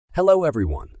Hello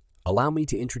everyone. Allow me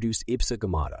to introduce Ibsa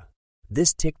Gamada.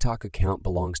 This TikTok account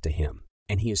belongs to him,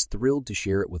 and he is thrilled to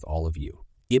share it with all of you.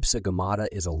 Ibsa Gamada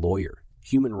is a lawyer,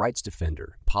 human rights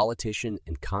defender, politician,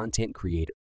 and content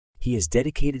creator. He has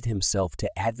dedicated himself to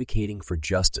advocating for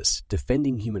justice,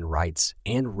 defending human rights,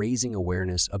 and raising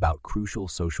awareness about crucial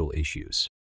social issues.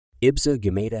 Ibsa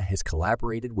Gamada has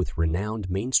collaborated with renowned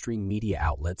mainstream media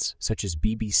outlets such as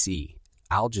BBC,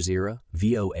 Al Jazeera,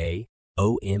 VOA,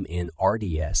 OMN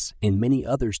RDS, and many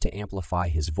others to amplify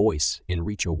his voice and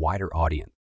reach a wider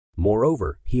audience.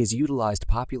 Moreover, he has utilized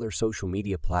popular social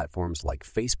media platforms like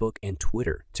Facebook and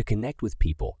Twitter to connect with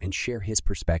people and share his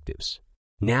perspectives.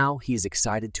 Now he is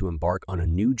excited to embark on a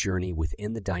new journey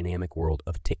within the dynamic world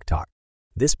of TikTok.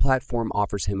 This platform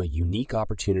offers him a unique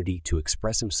opportunity to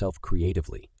express himself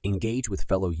creatively, engage with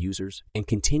fellow users, and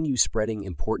continue spreading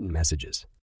important messages.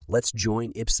 Let's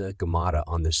join Ibsa Gamada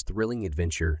on this thrilling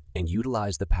adventure and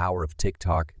utilize the power of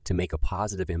TikTok to make a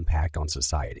positive impact on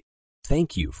society.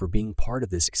 Thank you for being part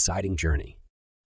of this exciting journey.